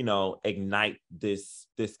really, ignite this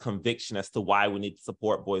this conviction as to why we need to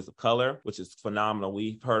support boys of color, which is phenomenal.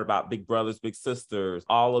 We've heard about Big Brothers, Big Sisters,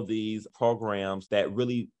 all of these programs that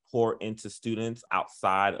really pour into students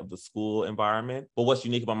outside of the school environment. But what's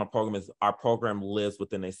unique about my program is our program lives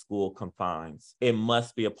within a school confines. It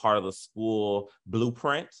must be a part of the school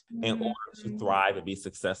blueprint in order to thrive and be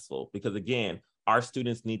successful. Because again, our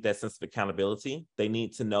students need that sense of accountability. They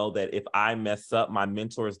need to know that if I mess up, my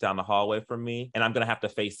mentor is down the hallway from me, and I'm going to have to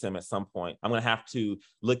face him at some point. I'm going to have to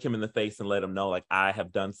look him in the face and let him know, like, I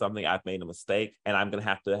have done something, I've made a mistake, and I'm going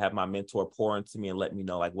to have my mentor pour into me and let me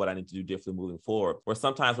know, like, what I need to do differently moving forward. Or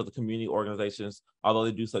sometimes with the community organizations, although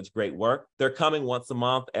they do such great work, they're coming once a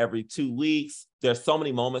month, every 2 weeks. There's so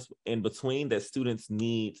many moments in between that students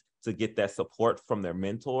need to get that support from their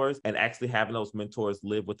mentors, and actually having those mentors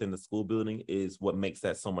live within the school building is what makes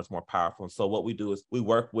that so much more powerful. And so what we do is we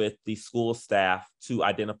work with the school staff to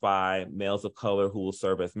identify males of color who will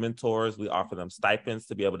serve as mentors. We offer them stipends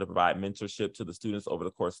to be able to provide mentorship to the students over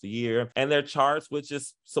the course of the year. And they're charged with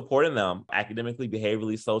just supporting them academically,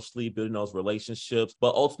 behaviorally, socially, building those relationships,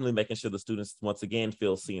 but ultimately making sure the students, once again,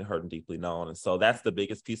 feel seen, heard, and deeply known. And so that's the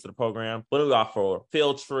biggest piece of the program. But we offer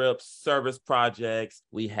field trips, service projects.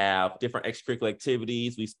 We have different extracurricular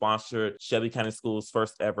activities. We sponsored Shelby County Schools'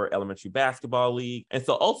 first ever elementary basketball league. And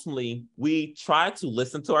so ultimately, we try to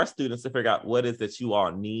listen to our students to figure out what is that you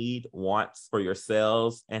all need, wants for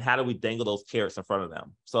yourselves, and how do we dangle those carrots in front of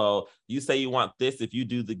them. So you say you want this. If you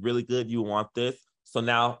do the really good, you want this. So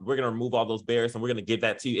now we're going to remove all those barriers and we're going to give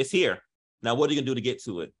that to you. It's here. Now, what are you going to do to get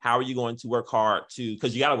to it? How are you going to work hard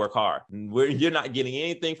because you got to work hard. You're not getting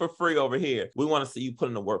anything for free over here. We want to see you put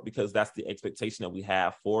in the work because that's the expectation that we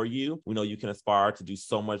have for you. We know you can aspire to do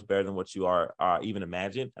so much better than what you are even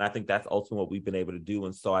imagined. And I think that's ultimately what we've been able to do.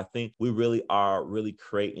 And so I think we really are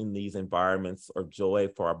creating these environments of joy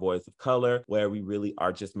for our boys of color, where we really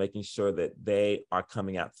are just making sure that they are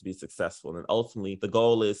coming out to be successful. And ultimately, the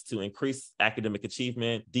goal is to increase academic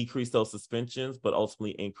achievement, decrease those suspensions, but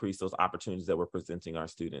ultimately increase those opportunities that we're presenting our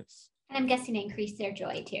students. And I'm guessing increase their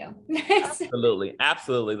joy too. Absolutely.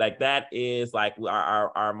 Absolutely. Like that is like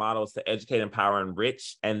our motto is to educate, empower,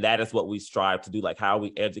 enrich. And that is what we strive to do. Like how are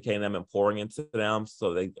we educating them and pouring into them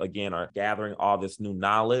so they, again, are gathering all this new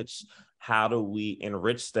knowledge. How do we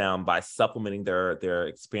enrich them by supplementing their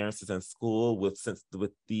experiences in school with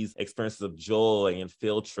these experiences of joy and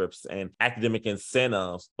field trips and academic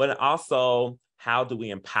incentives? But also, how do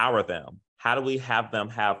we empower them? How do we have them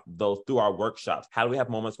have those through our workshops? How do we have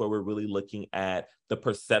moments where we're really looking at the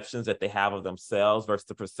perceptions that they have of themselves versus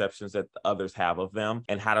the perceptions that others have of them?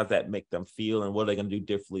 And how does that make them feel? And what are they going to do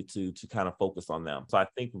differently to kind of focus on them? So I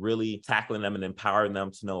think really tackling them and empowering them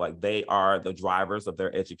to know like they are the drivers of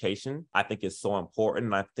their education, I think is so important.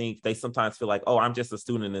 And I think they sometimes feel like, oh, I'm just a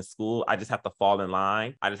student in school. I just have to fall in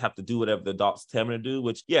line. I just have to do whatever the adults tell me to do,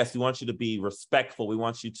 which yes, we want you to be respectful. We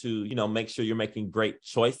want you to, make sure you're making great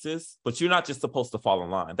choices, but you're not just supposed to fall in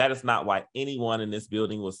line. That is not why anyone in this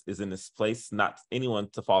building is in this place, not anyone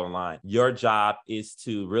to fall in line. Your job is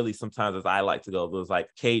to really, sometimes as I like to go, it was like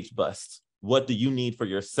cage bust. What do you need for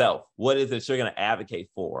yourself? What is it you're going to advocate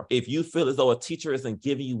for? If you feel as though a teacher isn't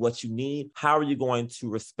giving you what you need, how are you going to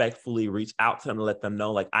respectfully reach out to them and let them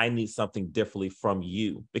know, like, I need something differently from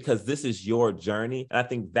you? Because this is your journey. And I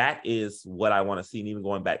think that is what I want to see. And even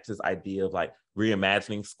going back to this idea of like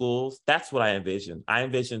reimagining schools, that's what I envision. I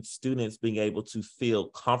envision students being able to feel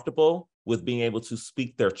comfortable with being able to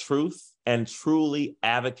speak their truth and truly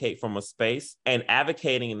advocate from a space, and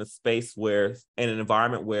advocating in a space where, in an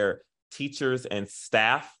environment where teachers and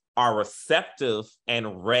staff are receptive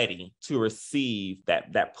and ready to receive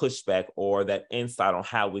that pushback or that insight on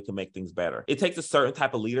how we can make things better. It takes a certain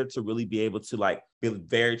type of leader to really be able to like be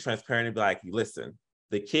very transparent and be like, listen,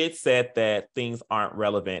 the kids said that things aren't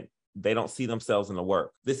relevant. They don't see themselves in the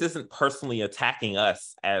work. This isn't personally attacking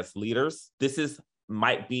us as leaders. This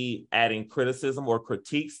might be adding criticism or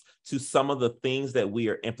critiques to some of the things that we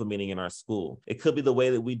are implementing in our school. It could be the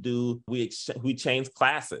way that we change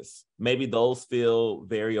classes. Maybe those feel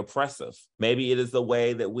very oppressive. Maybe it is the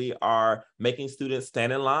way that we are making students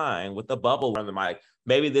stand in line with the bubble around the mic.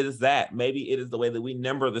 Maybe that is that. Maybe it is the way that we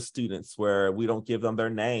number the students where we don't give them their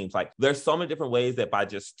names. Like there's so many different ways that by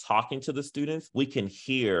just talking to the students, we can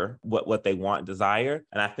hear what they want and desire.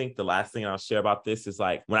 And I think the last thing I'll share about this is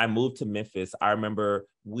like when I moved to Memphis, I remember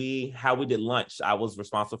how we did lunch. I was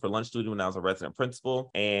responsible for lunch duty when I was a resident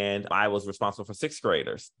principal, and I was responsible for sixth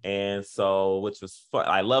graders. And so, which was fun.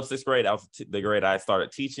 I love sixth grade. That was the grade I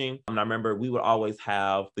started teaching. And I remember we would always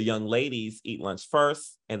have the young ladies eat lunch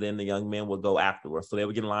first, and then the young men would go afterwards. So they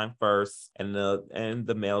would get in line first, and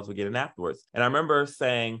the males would get in afterwards. And I remember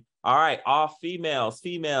saying, all right, all females,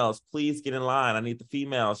 please get in line. I need the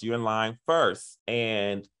females. You're in line first.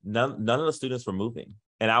 And none of the students were moving.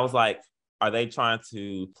 And I was like, are they trying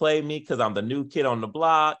to play me because I'm the new kid on the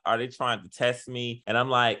block? Are they trying to test me? And I'm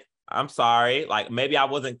like, I'm sorry, like maybe I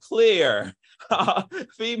wasn't clear.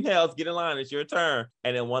 Females, get in line, it's your turn.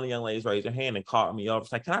 And then one of the young ladies raised her hand and called me over.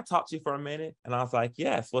 She's like, can I talk to you for a minute? And I was like,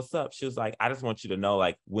 yes, what's up? She was like, I just want you to know,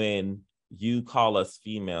 like, when you call us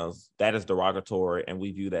females, that is derogatory, and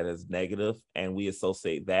we view that as negative, and we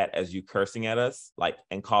associate that as you cursing at us, like,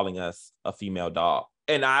 and calling us a female dog.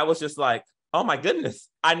 And I was just like, oh my goodness,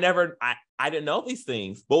 I didn't know these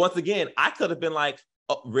things. But once again, I could have been like,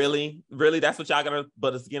 oh, really? That's what y'all gonna,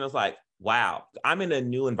 but again, it's like, wow, I'm in a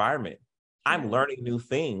new environment. I'm learning new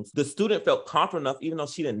things. The student felt confident enough, even though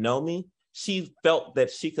she didn't know me, she felt that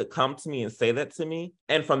she could come to me and say that to me.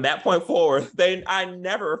 And from that point forward, I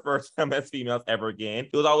never referred to them as females ever again.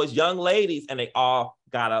 It was always young ladies, and they all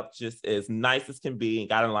got up just as nice as can be and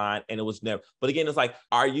got in line. And it was never, but again, it's like,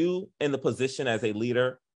 are you in the position as a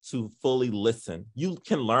leader to fully listen? You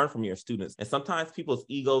can learn from your students. And sometimes people's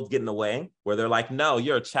egos get in the way where they're like, no,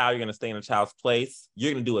 you're a child. You're going to stay in a child's place.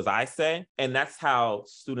 You're going to do as I say. And that's how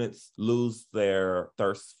students lose their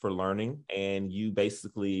thirst for learning. And you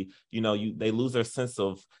basically, they lose their sense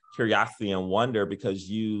of curiosity and wonder because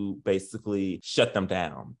you basically shut them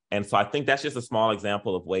down. And so I think that's just a small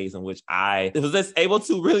example of ways in which I was just able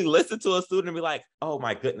to really listen to a student and be like, oh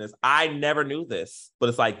my goodness, I never knew this. But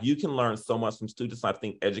it's like, you can learn so much from students. I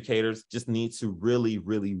think educators just need to really,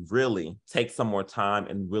 really, really take some more time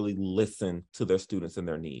and really listen to their students and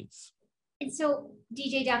their needs. And so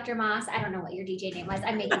DJ Dr. Moss, I don't know what your DJ name was.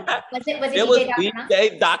 I'm making that. Was it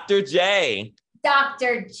DJ Dr. J.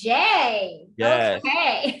 Dr. J. Yes.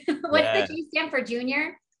 Okay. What's the J stand for?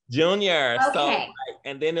 Junior? Junior. Okay. So,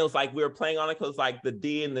 and then it was like, we were playing on it because like the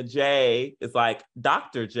D and the J is like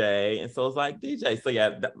Dr. J. And so it's like DJ. So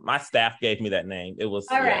yeah, my staff gave me that name. It was.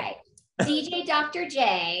 All right. DJ Dr.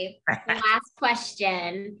 J, last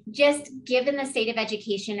question. Just given the state of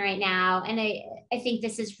education right now, and I think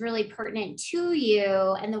this is really pertinent to you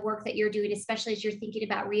and the work that you're doing, especially as you're thinking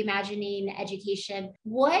about reimagining education,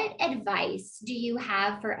 what advice do you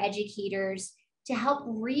have for educators to help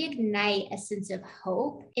reignite a sense of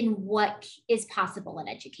hope in what is possible in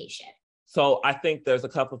education? So I think there's a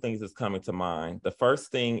couple of things that's coming to mind. The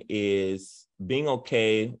first thing is being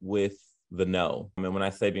okay with the no. I mean, when I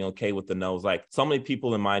say being okay with the no, it's like so many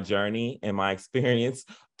people in my journey and my experience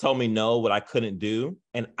told me no, what I couldn't do.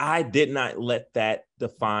 And I did not let that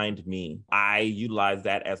define me. I utilized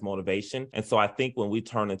that as motivation. And so I think when we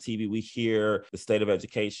turn on TV, we hear the state of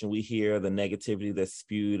education, we hear the negativity that's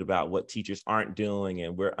spewed about what teachers aren't doing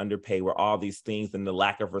and we're underpaid, we're all these things, and the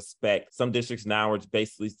lack of respect. Some districts now are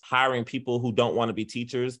basically hiring people who don't want to be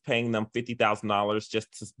teachers, paying them $50,000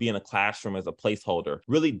 just to be in a classroom as a placeholder,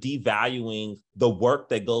 really devaluing the work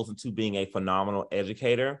that goes into being a phenomenal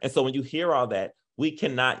educator. And so when you hear all that, we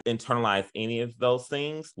cannot internalize any of those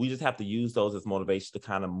things. We just have to use those as motivation to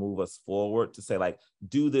kind of move us forward, to say like,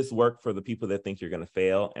 do this work for the people that think you're going to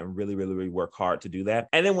fail and really, really, really work hard to do that.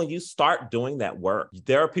 And then when you start doing that work,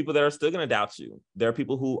 there are people that are still going to doubt you. There are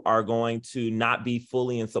people who are going to not be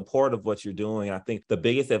fully in support of what you're doing. I think the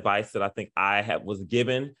biggest advice that I think was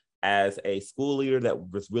given as a school leader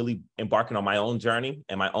that was really embarking on my own journey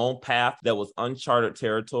and my own path that was uncharted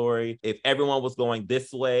territory. If everyone was going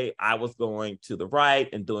this way, I was going to the right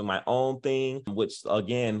and doing my own thing, which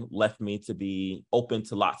again left me to be open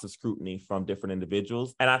to lots of scrutiny from different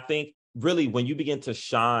individuals. And I think really when you begin to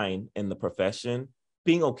shine in the profession,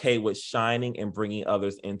 being okay with shining and bringing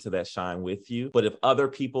others into that shine with you. But if other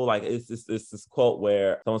people, like it's this quote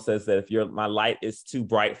where someone says that if my light is too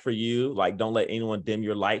bright for you, like don't let anyone dim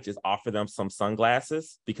your light, just offer them some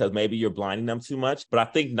sunglasses because maybe you're blinding them too much. But I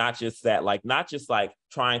think not just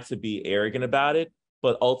trying to be arrogant about it,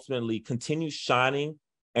 but ultimately continue shining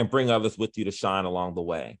and bring others with you to shine along the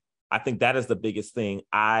way. I think that is the biggest thing.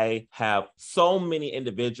 I have so many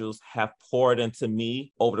individuals have poured into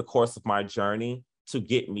me over the course of my journey to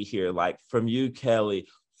get me here, like from you, Kelly,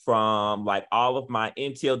 from like all of my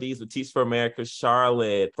MTLDs with Teach for America,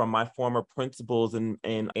 Charlotte, from my former principals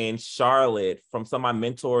in Charlotte, from some of my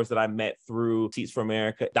mentors that I met through Teach for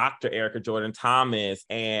America, Dr. Erica Jordan Thomas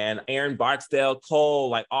and Aaron Barksdale Cole,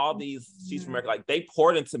 like all these Teach for America, like they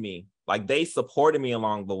poured into me. Like they supported me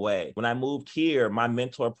along the way. When I moved here, my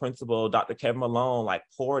mentor principal, Dr. Kevin Malone, like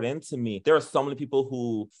poured into me. There are so many people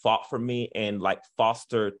who fought for me and like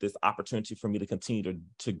fostered this opportunity for me to continue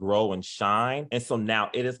to grow and shine. And so now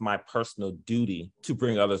it is my personal duty to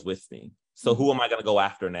bring others with me. So who am I going to go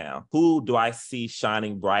after now? Who do I see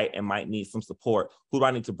shining bright and might need some support? Who do I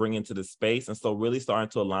need to bring into the space? And so really starting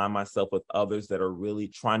to align myself with others that are really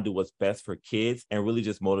trying to do what's best for kids and really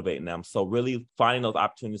just motivating them. So really finding those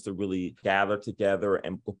opportunities to really gather together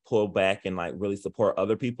and pull back and like really support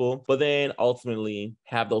other people. But then ultimately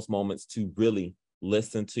have those moments to really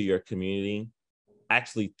listen to your community,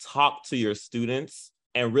 actually talk to your students,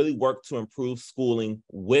 and really work to improve schooling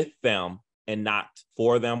with them and not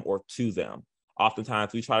for them or to them.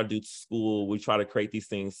 Oftentimes we try to do school, we try to create these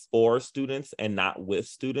things for students and not with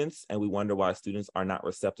students. And we wonder why students are not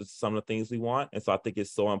receptive to some of the things we want. And so I think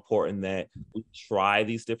it's so important that we try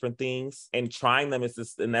these different things, and trying them is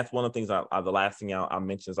just, and that's one of the things the last thing I'll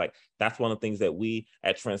mention is like, that's one of the things that we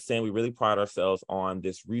at Transcend, we really pride ourselves on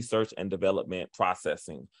this research and development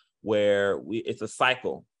processing, where it's a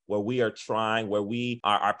cycle where we are trying, where we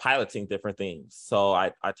are piloting different things. So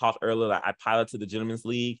I talked earlier that I piloted the Gentlemen's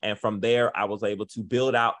League. And from there, I was able to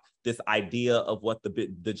build out this idea of what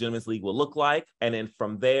the Gentlemen's League will look like. And then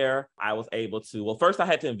from there, I was able to, well, first I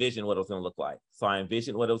had to envision what it was going to look like. So I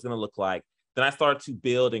envisioned what it was going to look like. Then I started to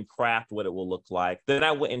build and craft what it will look like. Then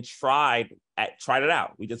I went and tried it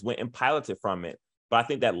out. We just went and piloted from it. But I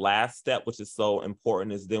think that last step, which is so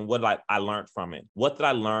important, is then what I learned from it. What did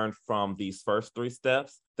I learn from these first 3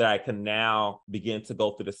 steps that I can now begin to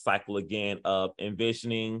go through the cycle again of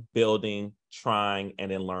envisioning, building, trying, and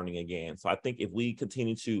then learning again. So I think if we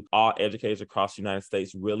continue to, all educators across the United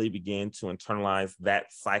States, really begin to internalize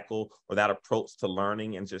that cycle or that approach to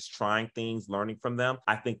learning and just trying things, learning from them,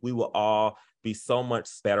 I think we will all be so much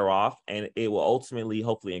better off, and it will ultimately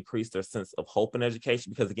hopefully increase their sense of hope in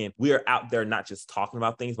education, because again, we are out there not just talking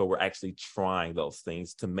about things, but we're actually trying those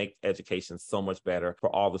things to make education so much better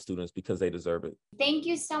for all the students because they deserve it. Thank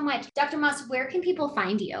you so much. Dr. Moss, where can people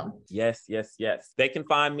find you? Yes. They can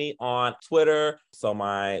find me on Twitter. So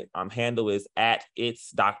my handle is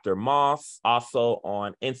 @itsDrMoss. Also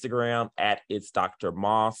on Instagram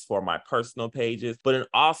 @itsDrMoss for my personal pages. But then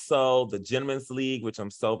also the Gentlemen's League, which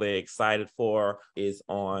I'm so very excited for, is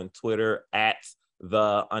on Twitter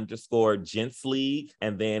 @the_Gents League,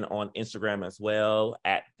 and then on Instagram as well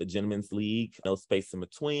 @the Gentlemen's League, no space in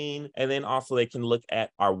between. And then also they can look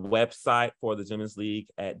at our website for the Gentlemen's League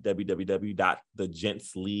at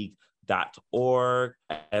www.thegentsleague.org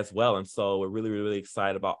as well. And so we're really, really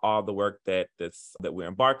excited about all the work that we're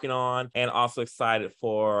embarking on, and also excited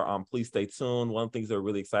for, please stay tuned. One of the things that we're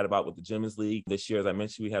really excited about with the Gentlemen's League this year, as I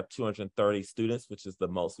mentioned, we have 230 students, which is the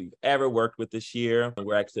most we've ever worked with this year. And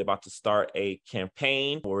we're actually about to start a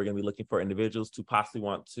campaign where we're going to be looking for individuals to possibly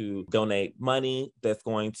want to donate money that's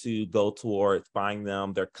going to go towards buying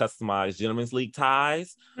them their customized Gentlemen's League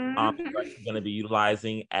ties. We're going to be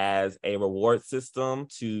utilizing as a reward system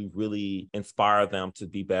to really inspire them to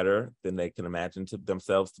be better than they can imagine to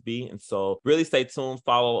themselves to be. And so really stay tuned,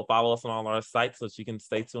 follow us on all our sites so that you can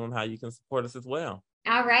stay tuned on how you can support us as well.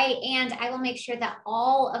 All right. And I will make sure that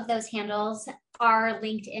all of those handles are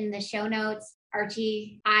linked in the show notes.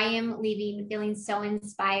 Archie, I am leaving feeling so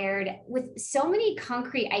inspired with so many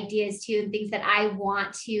concrete ideas too, and things that I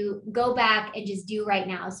want to go back and just do right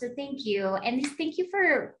now. So thank you. And just thank you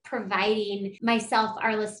for providing myself,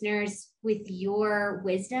 our listeners, with your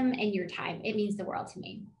wisdom and your time. It means the world to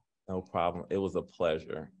me. No problem. It was a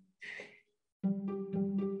pleasure.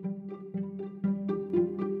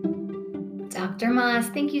 Dr. Moss,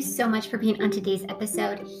 thank you so much for being on today's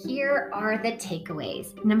episode. Here are the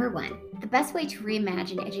takeaways. Number 1, the best way to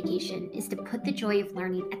reimagine education is to put the joy of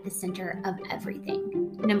learning at the center of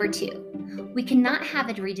everything. Number 2, we cannot have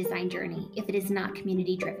a redesign journey if it is not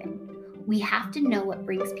community driven. We have to know what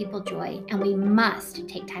brings people joy, and we must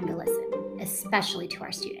take time to listen, especially to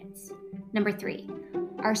our students. Number 3,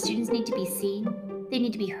 our students need to be seen, they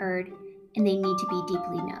need to be heard, and they need to be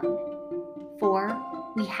deeply known. 4,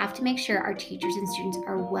 we have to make sure our teachers and students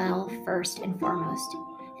are well first and foremost.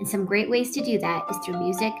 And some great ways to do that is through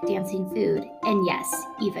music, dancing, food, and yes,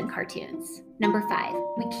 even cartoons. Number 5,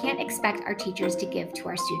 we can't expect our teachers to give to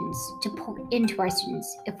our students, to pour into our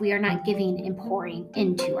students, if we are not giving and pouring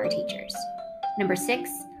into our teachers. Number 6,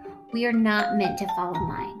 we are not meant to fall in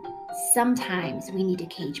line. Sometimes we need to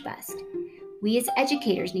cage bust. We as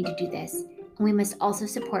educators need to do this, and we must also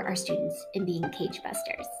support our students in being cage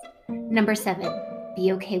busters. Number 7,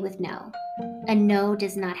 be okay with no. A no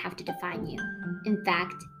does not have to define you. In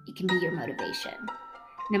fact, it can be your motivation.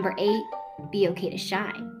 Number 8, be okay to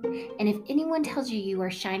shine. And if anyone tells you you are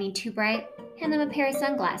shining too bright, hand them a pair of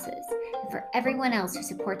sunglasses. And for everyone else who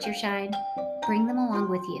supports your shine, bring them along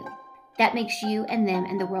with you. That makes you and them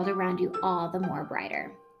and the world around you all the more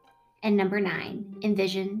brighter. And number 9,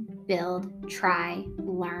 envision, build, try,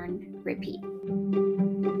 learn, repeat.